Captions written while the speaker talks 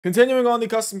Continuing on the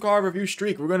custom card review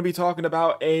streak, we're going to be talking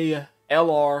about a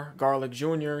LR Garlic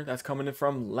Jr. that's coming in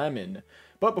from Lemon.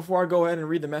 But before I go ahead and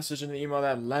read the message in the email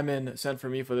that Lemon sent for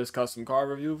me for this custom card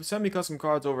review, send me custom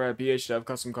cards over at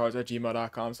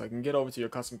bhdevcustomcards@gmail.com so I can get over to your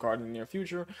custom card in the near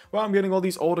future while I'm getting all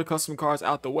these older custom cards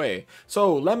out the way.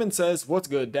 So Lemon says, "What's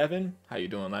good, Devin? How you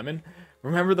doing, Lemon?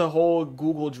 Remember the whole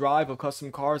Google Drive of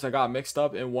custom cards that got mixed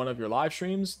up in one of your live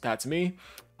streams? That's me.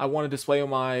 I want to display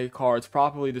my cards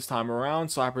properly this time around,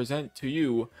 so I present to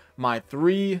you my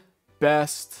 3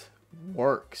 best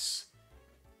works."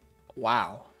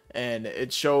 Wow. And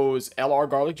it shows LR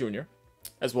Garlic Jr.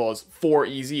 as well as 4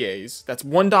 Easy A's. That's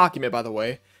one document, by the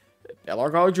way. LR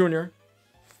Garlic Jr.,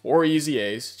 4 Easy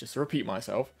A's, just to repeat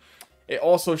myself. It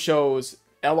also shows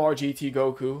LR GT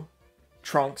Goku,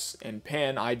 Trunks, and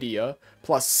Pan Idea,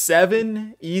 plus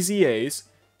 7 Easy A's.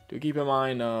 Do keep in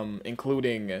mind,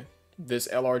 including this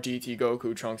LR GT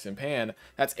Goku, Trunks, and Pan,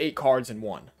 that's 8 cards in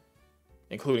one,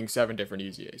 including 7 different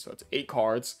Easy A's. So it's 8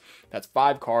 cards. That's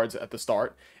 5 cards at the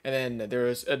start. And then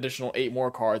there's additional 8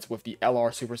 more cards with the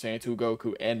LR Super Saiyan 2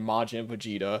 Goku and Majin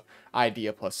Vegeta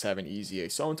Idea plus 7 Easy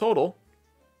A's. So in total,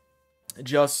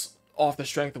 just off the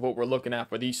strength of what we're looking at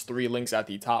for these 3 links at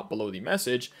the top below the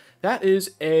message, that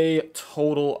is a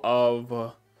total of,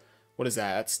 what is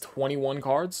that? That's 21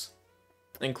 cards,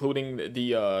 including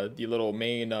the little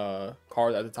main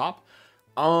card at the top.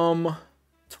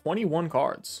 21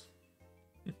 cards.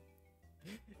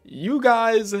 You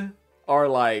guys are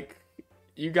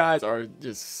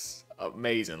just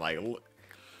amazing. Like,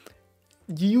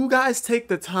 you guys take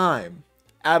the time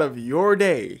out of your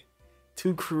day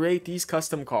to create these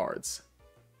custom cards.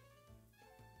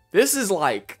 This is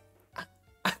like,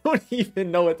 I don't even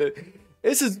know what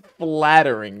this is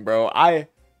flattering, bro.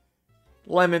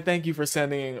 Lemon, thank you for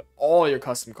sending all your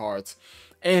custom cards.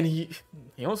 And he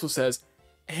also says,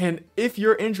 and if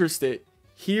you're interested,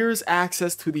 here's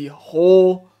access to the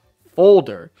whole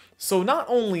folder. So not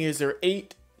only is there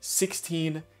 8,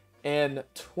 16, and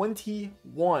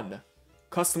 21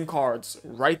 custom cards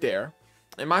right there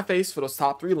in my face for those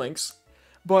top 3 links,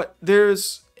 but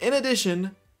there's, in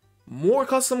addition, more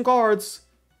custom cards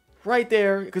right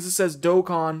there because it says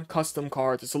Dokkan custom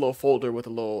cards. It's a little folder with a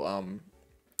little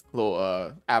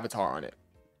avatar on it.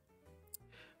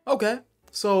 Okay,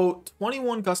 so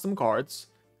 21 custom cards,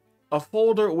 a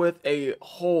folder with a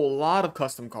whole lot of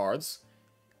custom cards,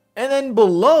 and then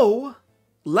below,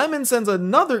 Lemon sends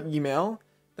another email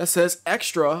that says,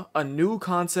 "Extra, a new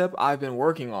concept I've been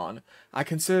working on. I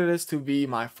consider this to be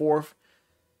my 4th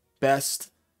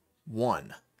best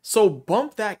one." So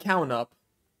bump that count up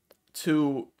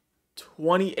to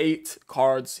 28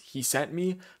 cards he sent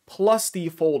me, plus the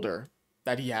folder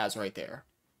that he has right there.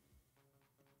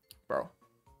 Bro,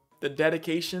 the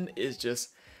dedication is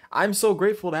just, I'm so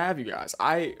grateful to have you guys.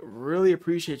 I really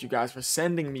appreciate you guys for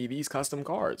sending me these custom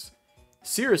cards.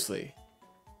 Seriously,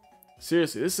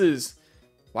 this is,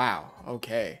 wow,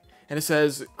 okay. And it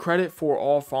says, "Credit for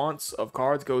all fonts of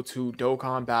cards go to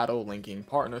Dokkan Battle linking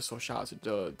partner." So shout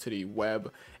out to the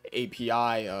web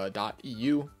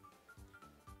API.eu.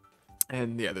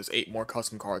 And yeah, there's 8 more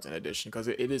custom cards in addition, because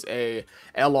it is a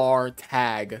LR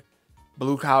tag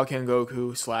Blue Kaioken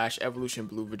Goku / Evolution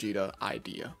Blue Vegeta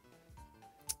Idea.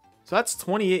 So that's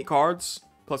 28 cards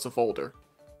plus a folder.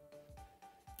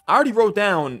 I already wrote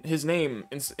down his name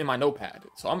in my notepad,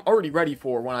 so I'm already ready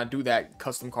for when I do that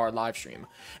custom card live stream.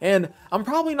 And I'm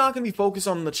probably not going to be focused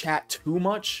on the chat too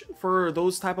much for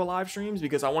those type of live streams,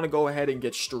 because I want to go ahead and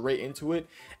get straight into it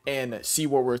and see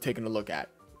what we're taking a look at.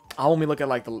 I'll only look at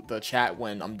like the chat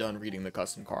when I'm done reading the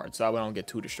custom card, so I don't get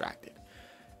too distracted.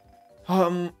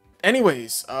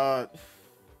 Anyways,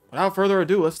 without further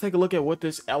ado, let's take a look at what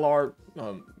this LR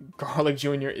Garlic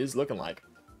Jr. is looking like.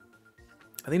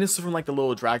 I think this is from like the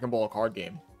little Dragon Ball card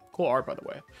game. Cool art, by the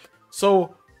way.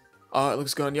 So, it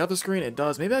looks good on the other screen. It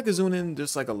does. Maybe I could zoom in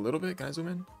just like a little bit. Can I zoom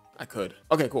in? I could.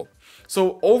 Okay, cool.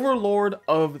 So, Overlord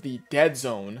of the Dead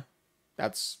Zone.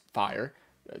 That's fire.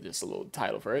 Just a little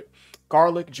title for it.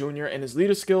 Garlic Jr. and his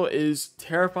leader skill is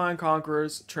Terrifying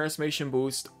Conquerors, Transformation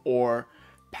Boost, or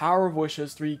Power of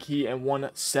Wishes, 3 key, and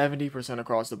 170%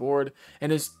 across the board.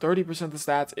 And his 30% of the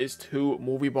stats is 2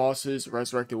 movie bosses,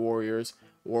 Resurrected Warriors,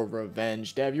 or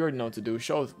Revenge. Dev, you already know what to do.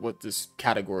 Show us what this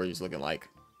category is looking like.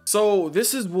 So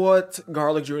this is what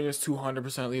Garlic Jr.'s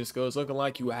 200% leader skill is looking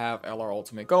like. You have LR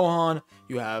Ultimate Gohan,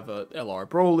 you have LR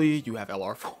Broly, you have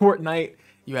LR Fortnite,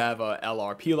 you have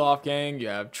LR Pilaf Gang, you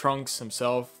have Trunks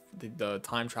himself, the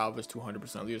time traveler's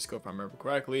 200% leader skill if I remember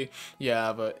correctly. You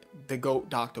have the GOAT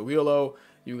Dr. Wheelo,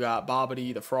 you got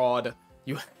Bobbity the Fraud,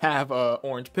 you have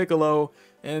Orange Piccolo,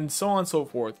 and so on and so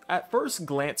forth. At first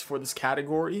glance for this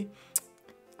category,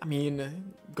 I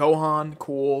mean, Gohan,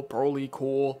 cool. Broly,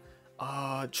 cool.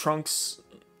 Trunks,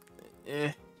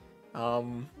 eh.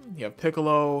 You have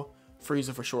Piccolo,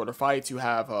 Frieza for shorter fights. You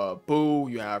have Boo.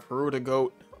 You have Haruta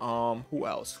Goat. Who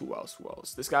else? Who else? Who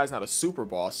else? This guy's not a super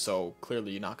boss, so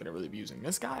clearly you're not gonna really be using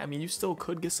this guy. I mean, you still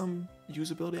could get some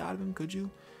usability out of him, could you?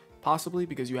 Possibly,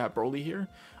 because you have Broly here.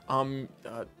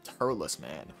 Turles,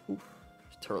 man. Oof.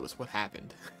 Turles, what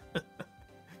happened?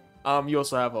 You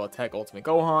also have Tech Ultimate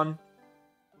Gohan,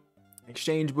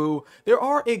 Exchange Boo. There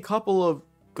are a couple of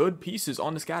good pieces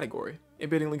on this category,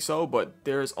 admittingly so, but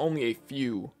there's only a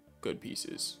few good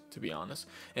pieces, to be honest.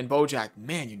 And Bojack,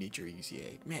 man, you need your Easy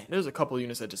 8. Man, there's a couple of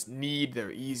units that just need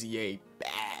their Easy 8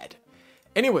 bad.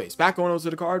 Anyways, back on over to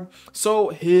the card. So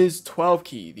his 12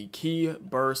 key, the Key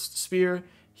Burst Spear,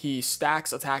 he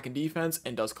stacks attack and defense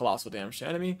and does colossal damage to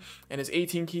enemy. And his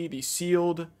 18 key, the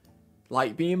Sealed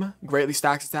Light Beam, greatly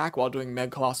stacks attack while doing mega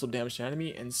colossal damage to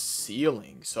enemy and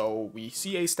sealing. So we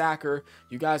see a stacker.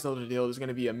 You guys know the deal. There's going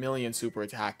to be a million super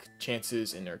attack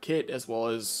chances in their kit, as well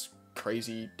as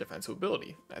crazy defensive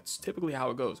ability. That's typically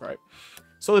how it goes, right?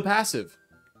 So the passive.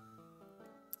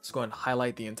 Let's go ahead and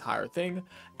highlight the entire thing.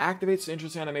 Activates the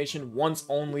interest animation once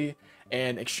only,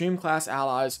 and extreme class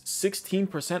allies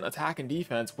 16% attack and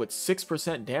defense with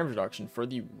 6% damage reduction for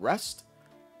the rest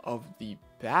of the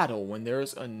battle when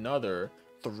there's another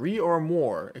 3 or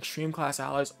more extreme class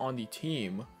allies on the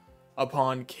team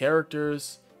upon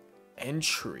character's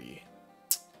entry.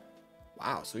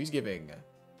 Wow, so he's giving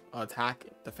attack,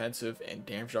 defensive, and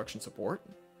damage reduction support.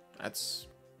 That's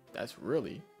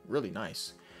really, really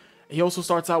nice. He also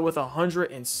starts out with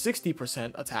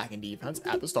 160% attack and defense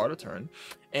at the start of turn,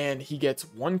 and he gets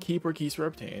 1 key per key sphere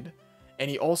obtained, and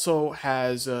he also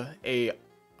has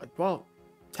well,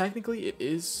 technically it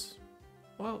is,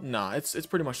 well, nah, it's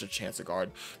pretty much a chance to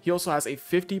guard. He also has a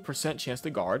 50% chance to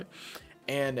guard,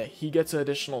 and he gets an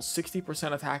additional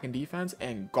 60% attack and defense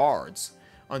and guards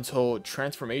until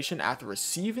transformation after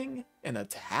receiving an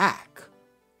attack.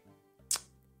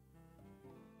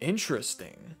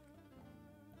 Interesting.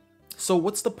 So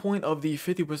what's the point of the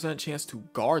 50% chance to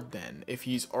guard then, if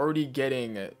he's already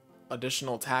getting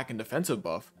additional attack and defensive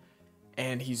buff,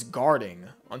 and he's guarding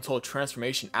until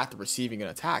transformation after receiving an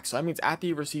attack? So that means after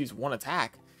he receives 1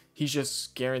 attack, he's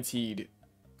just guaranteed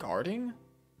guarding?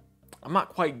 I'm not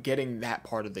quite getting that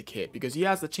part of the kit, because he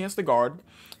has the chance to guard,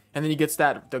 and then he gets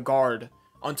the guard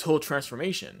until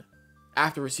transformation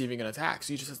after receiving an attack.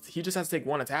 So he just has to take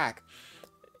 1 attack,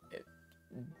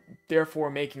 therefore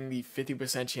making the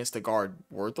 50% chance to guard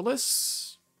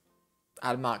worthless.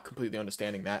 I'm not completely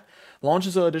understanding that.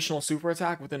 Launches an additional super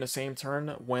attack within the same turn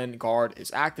when guard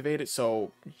is activated,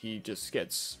 so he just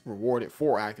gets rewarded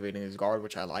for activating his guard,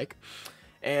 which I like.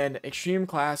 And extreme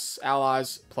class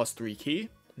allies plus 3 key.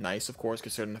 Nice, of course,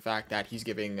 considering the fact that he's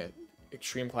giving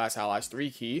extreme class allies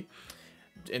 3 key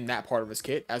in that part of his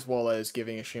kit, as well as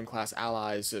giving extreme class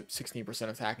allies 16%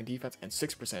 attack and defense and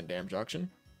 6% damage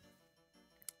reduction.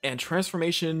 And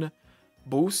transformation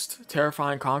boost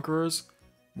Terrifying Conquerors,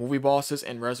 movie bosses,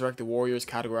 and resurrected warriors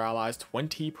category allies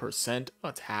 20%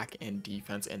 attack and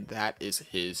defense, and that is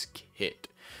his kit.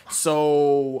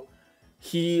 So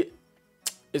he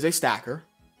is a stacker,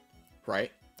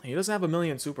 right? He doesn't have a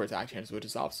million super attack chances, which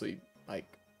is obviously like,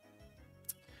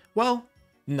 well,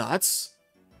 nuts.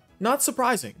 Not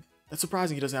surprising. That's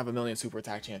surprising he doesn't have a million super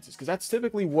attack chances, because that's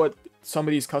typically what some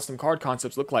of these custom card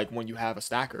concepts look like when you have a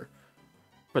stacker,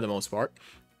 for the most part.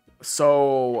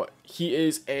 So he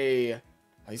is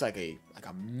he's like a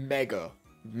mega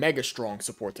strong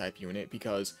support type unit,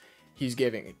 because he's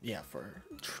giving, yeah, for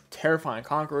Terrifying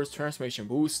Conquerors, transformation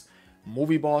boost,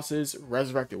 movie bosses,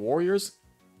 resurrected warriors.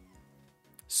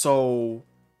 So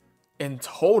in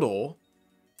total,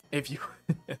 if you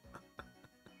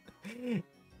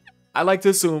I like to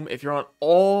assume if you're on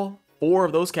all 4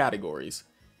 of those categories,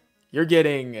 you're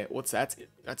getting, what's that?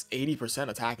 That's 80%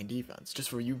 attack and defense, just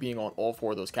for you being on all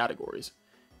 4 of those categories.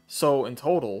 So in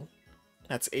total,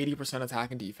 that's 80%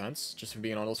 attack and defense, just for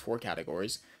being on those 4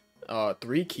 categories.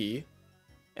 3 key,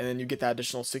 and then you get that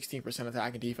additional 16%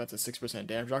 attack and defense and 6%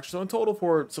 damage reduction. So in total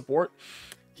for support,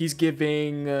 he's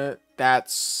giving, I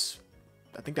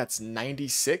think that's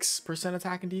 96%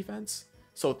 attack and defense.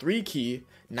 So 3 key,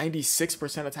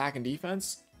 96% attack and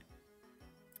defense,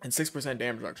 and 6%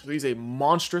 damage reduction. So he's a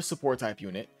monstrous support type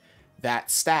unit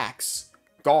that stacks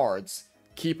guards,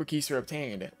 key per key sphere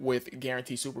obtained, with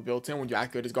guaranteed super built in when you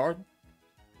activate his guard.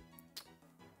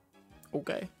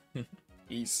 Okay.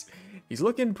 he's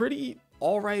looking pretty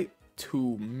alright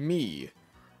to me.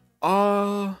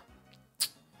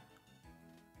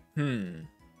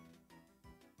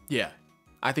 Yeah.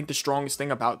 I think the strongest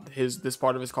thing about this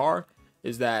part of his car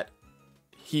is that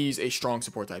he's a strong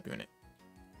support type unit.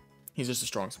 He's just a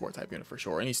strong support type unit for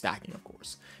sure, and he's stacking, of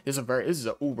course. This is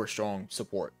a uber strong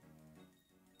support.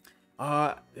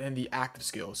 And the active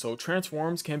skill. So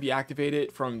transforms can be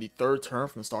activated from the 3rd turn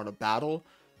from the start of battle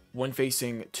when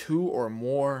facing 2 or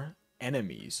more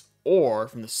enemies, or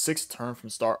from the 6th turn from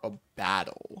start of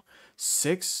battle.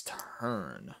 6th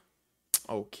turn.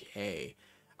 Okay.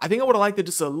 I think I would have liked it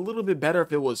just a little bit better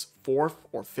if it was 4th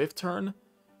or 5th turn,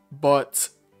 but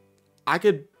I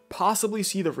could possibly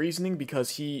see the reasoning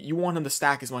because you want him to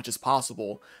stack as much as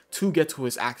possible to get to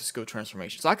his active skill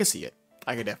transformation. So I can see it.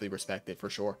 I could definitely respect it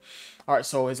for sure. All right,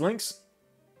 so his links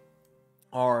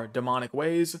are Demonic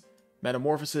Ways,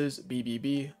 Metamorphosis,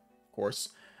 BBB, of course,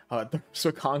 Thirst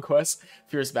for Conquest,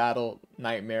 Fierce Battle,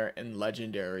 Nightmare, and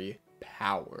Legendary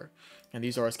Power. And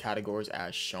these are his categories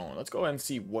as shown. Let's go ahead and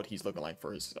see what he's looking like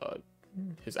for his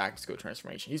active skill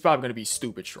transformation. He's probably going to be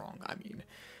stupid strong. I mean,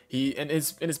 in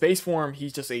his base form,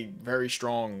 he's just a very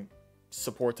strong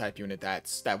support type unit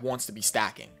that wants to be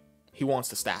stacking. He wants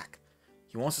to stack.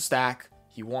 He wants to stack,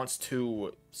 he wants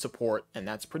to support, and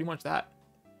that's pretty much that.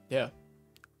 Yeah.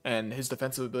 And his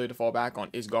defensive ability to fall back on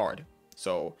is guard.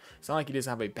 So it's not like he doesn't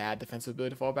have a bad defensive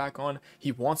ability to fall back on.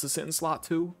 He wants to sit in slot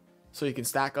 2 so he can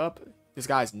stack up. This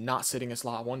guy's not sitting in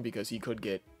slot 1 because he could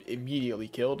get immediately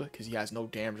killed because he has no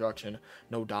damage reduction,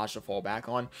 no dodge to fall back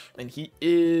on. And he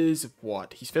is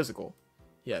what? He's physical.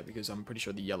 Yeah, because I'm pretty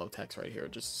sure the yellow text right here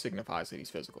just signifies that he's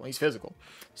physical. He's physical.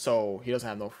 So he doesn't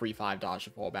have no free 5 dodge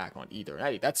to fall back on either.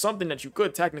 Hey, that's something that you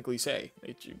could technically say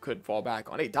that you could fall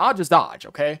back on. Hey, dodge is dodge,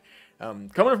 okay?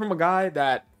 Coming from a guy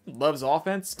that loves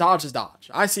offense, dodge is dodge.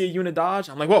 I see a unit dodge,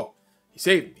 I'm like, whoa, he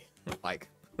saved me. Like,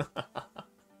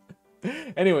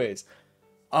 anyways,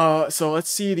 so let's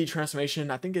see the transformation.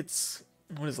 I think it's,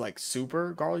 what is it, like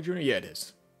Super Garlic Jr.? Yeah, it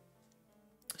is.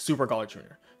 Super Garlic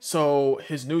Jr. So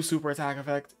his new super attack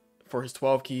effect for his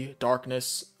 12 key,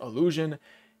 Darkness Illusion,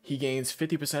 he gains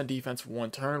 50% defense for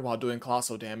 1 turn while doing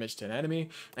colossal damage to an enemy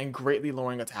and greatly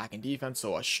lowering attack and defense,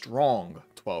 so a strong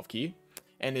 12 key.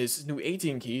 And his new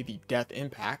 18 key, the Death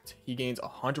Impact, he gains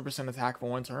 100% attack for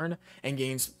 1 turn and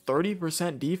gains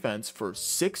 30% defense for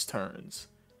 6 turns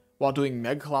while doing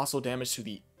mega colossal damage to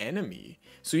the enemy.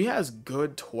 So he has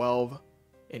good 12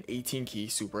 and 18 key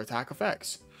super attack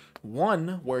effects.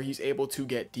 One, where he's able to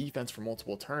get defense for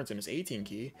multiple turns in his 18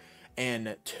 key,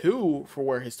 and 2, for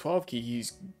where his 12 key,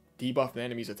 he's debuffed the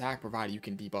enemy's attack, provided you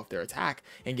can debuff their attack,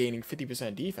 and gaining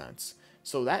 50% defense.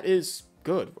 So that is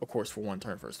good, of course, for 1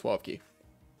 turn for his 12 key.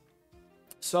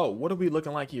 So, what are we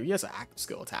looking like here? He has an active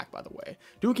skill attack, by the way.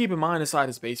 Do keep in mind, inside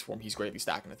his base form, he's greatly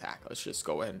stacking attack. Let's just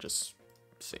go ahead and just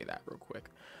say that real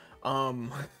quick.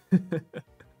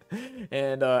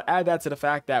 And add that to the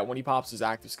fact that when he pops his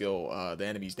active skill, the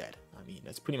enemy's dead. I mean,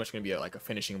 that's pretty much going to be like a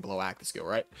finishing blow active skill,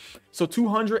 right? So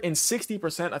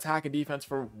 260% attack and defense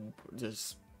for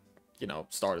just, you know,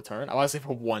 start a turn. I want to say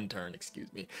for 1 turn,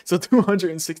 excuse me. So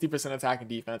 260% attack and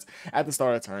defense at the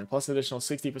start of turn, plus additional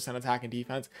 60% attack and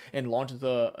defense, and launches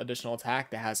the additional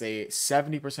attack that has a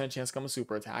 70% chance to become a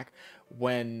super attack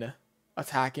when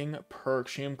attacking per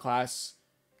extreme class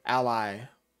ally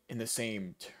in the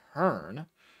same turn.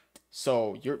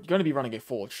 So you're going to be running a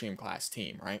full extreme class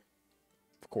team, right?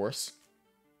 Of course.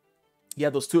 You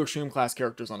have those 2 extreme class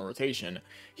characters on a rotation.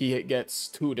 He gets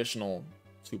 2 additional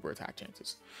super attack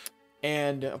chances.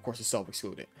 And, of course, it's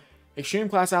self-excluded. Extreme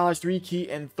class allies 3 key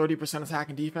and 30% attack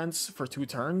and defense for 2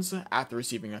 turns after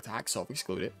receiving an attack,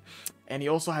 self-excluded. And he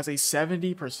also has a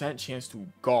 70% chance to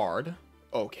guard,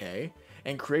 okay,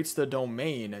 and creates the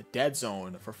domain Dead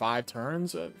Zone for 5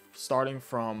 turns, starting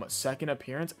from 2nd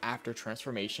appearance after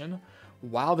transformation.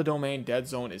 While the domain Dead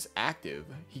Zone is active,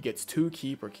 he gets 2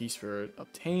 key per key spirit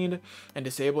obtained, and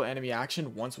disable enemy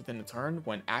action once within a turn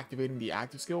when activating the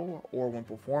active skill or when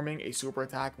performing a super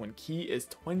attack when key is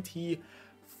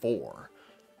 24.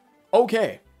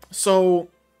 Okay, so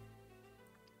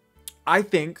I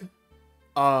think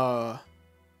on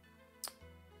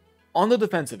the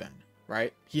defensive end,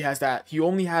 right, he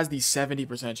only has the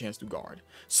 70% chance to guard.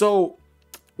 So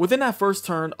within that first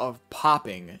turn of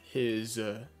popping his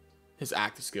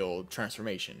active skill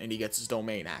transformation and he gets his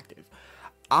domain active,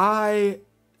 I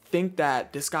think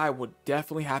that this guy would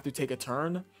definitely have to take a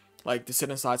turn like to sit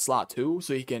inside slot 2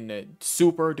 so he can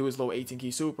super, do his low 18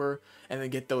 key super, and then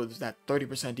get that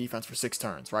 30% defense for 6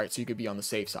 turns, right? So you could be on the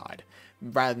safe side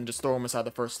rather than just throw him inside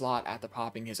the first slot after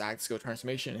popping his active skill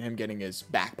transformation and him getting his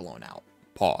back blown out.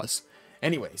 Pause.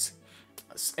 Anyways,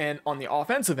 and on the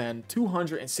offensive end,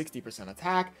 260%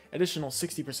 attack, additional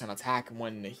 60% attack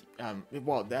when,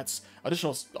 well, that's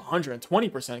additional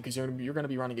 120% because you're going to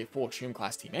be running a full extreme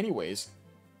class team anyways,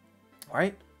 all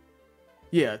right?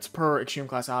 Yeah, it's per extreme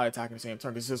class ally attack in the same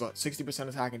turn, because this is a 60%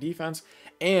 attack and defense,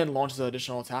 and launches an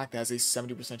additional attack that has a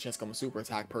 70% chance to become a super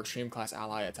attack per extreme class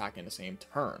ally attack in the same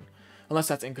turn. Unless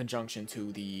that's in conjunction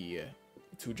to the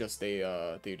just the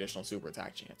additional super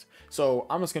attack chance. So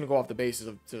I'm just gonna go off the basis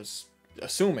of just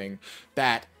assuming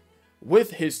that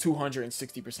with his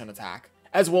 260% attack,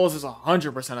 as well as his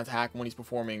 100% attack when he's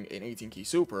performing an 18 key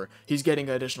super, he's getting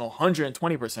an additional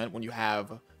 120% when you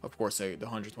have, of course, the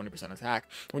 120% attack,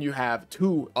 when you have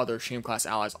 2 other extreme class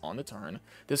allies on the turn.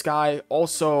 This guy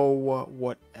also,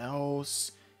 what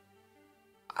else?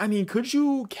 I mean, could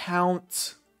you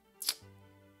count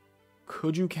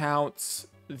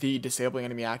the disabling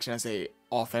enemy action as a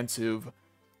offensive,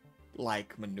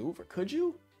 like, maneuver? Could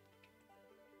you?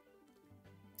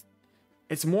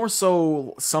 It's more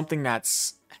so something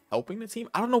that's helping the team.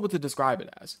 I don't know what to describe it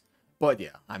as. But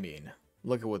yeah, I mean,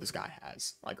 look at what this guy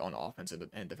has, like, on the offensive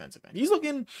and defensive end.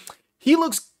 He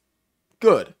looks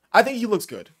good. I think he looks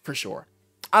good, for sure.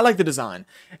 I like the design.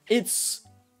 It's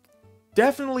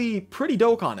definitely pretty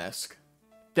Dokkan-esque.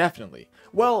 Definitely.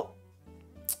 Well,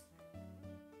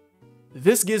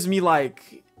 this gives me,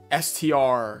 like,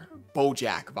 STR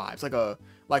Bojack vibes. Like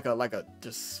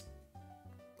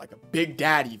a Big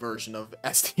Daddy version of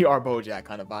STR Bojack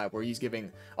kind of vibe, where he's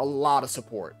giving a lot of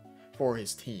support for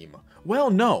his team.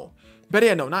 Well, no. But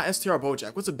yeah, no, not STR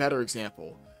Bojack. What's a better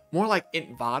example? More like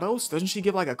Int Vados. Doesn't she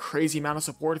give like a crazy amount of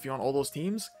support if you're on all those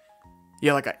teams?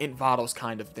 Yeah, like a Int Vados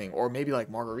kind of thing. Or maybe like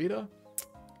Margarita.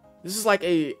 This is like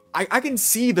a... I can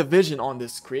see the vision on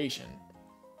this creation.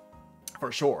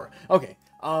 For sure. Okay.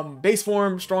 Base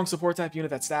form, strong support type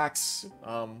unit that stacks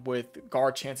with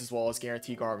guard chance, as well as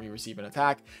guarantee guard when you receive an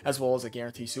attack, as well as a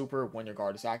guarantee super when your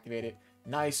guard is activated.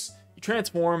 Nice. You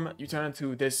transform, you turn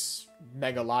into this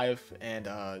mega life, and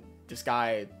this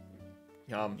guy,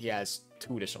 he has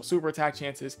 2 additional super attack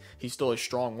chances. He's still a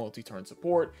strong multi-turn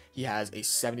support. He has a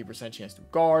 70% chance to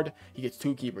guard. He gets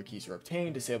 2 keeper keys to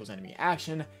obtain, disables enemy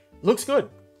action. Looks good.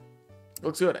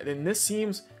 Looks good. And this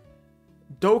seems...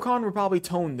 Dokkan would probably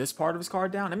tone this part of his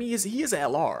card down. I mean, he is a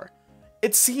LR.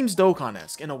 It seems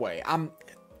Dokkan-esque in a way.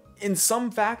 In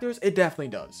some factors, it definitely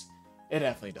does. It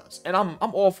definitely does. And I'm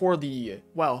all for the,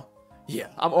 well, yeah,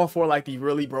 I'm all for like the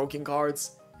really broken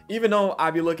cards. Even though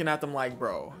I'd be looking at them like,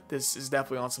 bro, this is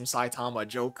definitely on some Saitama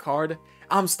joke card.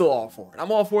 I'm still all for it.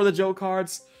 I'm all for the joke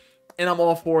cards, and I'm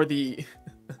all for the...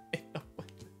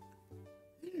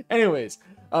 Anyways,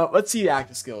 let's see the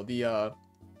active skill. The,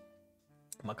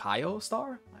 Makayo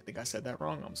star? I think I said that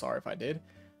wrong. I'm sorry if I did.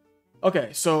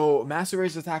 Okay, so Master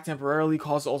Rage's attack temporarily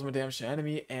causes ultimate damage to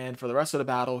enemy, and for the rest of the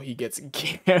battle, he gets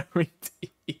guaranteed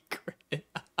crit.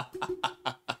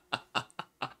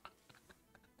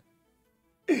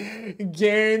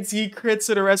 Guaranteed crits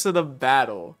for the rest of the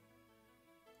battle.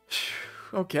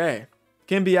 Okay.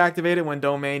 Can be activated when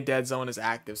domain dead zone is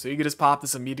active, so you can just pop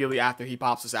this immediately after he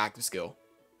pops his active skill.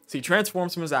 So he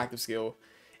transforms from his active skill,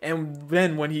 and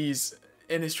then when he's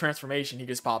in his transformation, he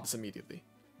just pops immediately.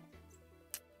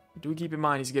 Do keep in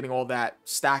mind he's getting all that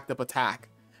stacked up attack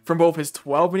from both his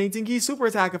 12 and 18 key super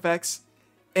attack effects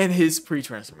and his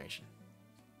pre-transformation.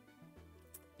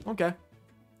 Okay.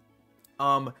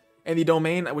 And the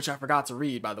domain, which I forgot to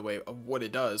read, by the way, of what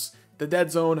it does. The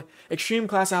dead zone, extreme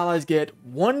class allies get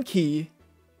 1 key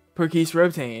per key sphere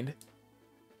obtained.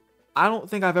 I don't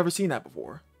think I've ever seen that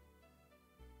before.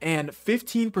 And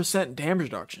 15% damage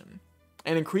reduction.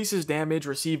 And increases damage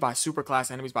received by superclass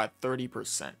enemies by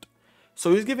 30%.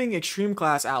 So he's giving extreme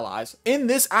class allies, in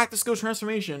this active skill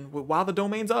transformation, while the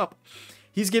domain's up,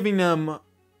 he's giving them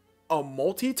a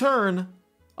multi-turn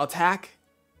attack,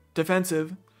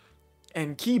 defensive,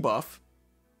 and key buff.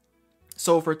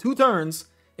 So for 2 turns,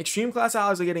 extreme class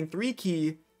allies are getting 3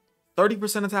 key,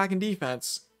 30% attack and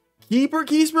defense, key per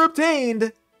keys per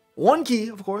obtained, 1 key,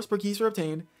 of course, per keys per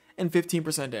obtained, and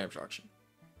 15% damage reduction.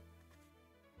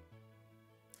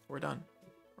 We're done.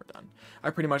 We're done. I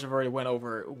pretty much have already went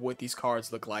over what these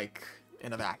cards look like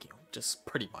in a vacuum. Just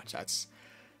pretty much. That's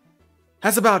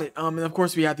about it. And of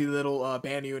course we have the little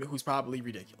ban unit who's probably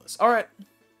ridiculous. Alright.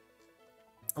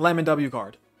 Lemon W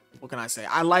card. What can I say?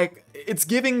 I like... It's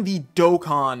giving the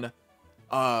Dokkan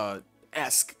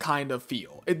esque kind of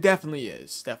feel. It definitely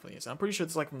is. Definitely is. I'm pretty sure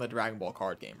it's like from the Dragon Ball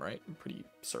card game, right? I'm pretty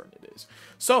certain it is.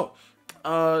 So,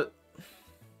 go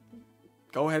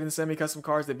ahead and send me custom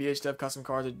cards at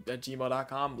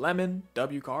bhdevcustomcards@gmail.com. Lemon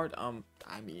W card.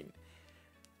 I mean,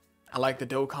 I like the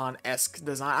Dokkan-esque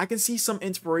design. I can see some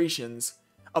inspirations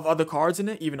of other cards in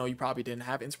it, even though you probably didn't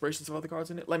have inspirations of other cards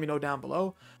in it. Let me know down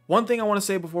below. One thing I want to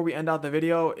say before we end out the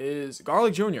video is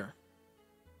Garlic Jr.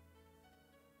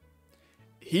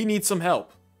 He needs some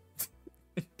help.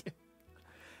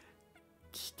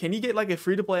 can you get like a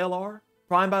free-to-play LR?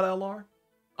 Prime Battle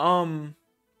LR?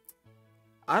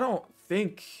 I don't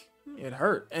think it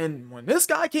hurt. And when this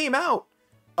guy came out,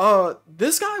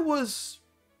 this guy was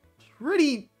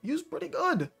he was pretty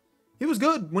good. He was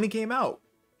good when he came out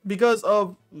because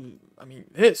of, I mean,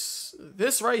 this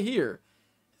right here,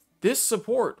 this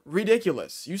support,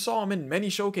 ridiculous. You saw him in many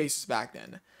showcases back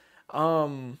then.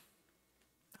 I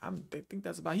think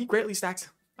that's about, he greatly stacks.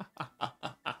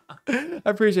 I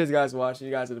appreciate you guys watching.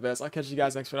 You guys are the best. I'll catch you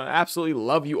guys next time. I absolutely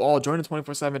love you all. Join the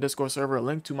 24/7 Discord server.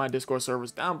 Link to my Discord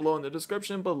servers down below in the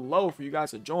description below for you guys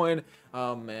to join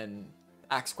and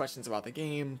ask questions about the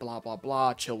game, blah blah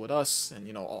blah, chill with us, and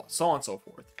you know, so on and so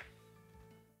forth.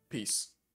 Peace.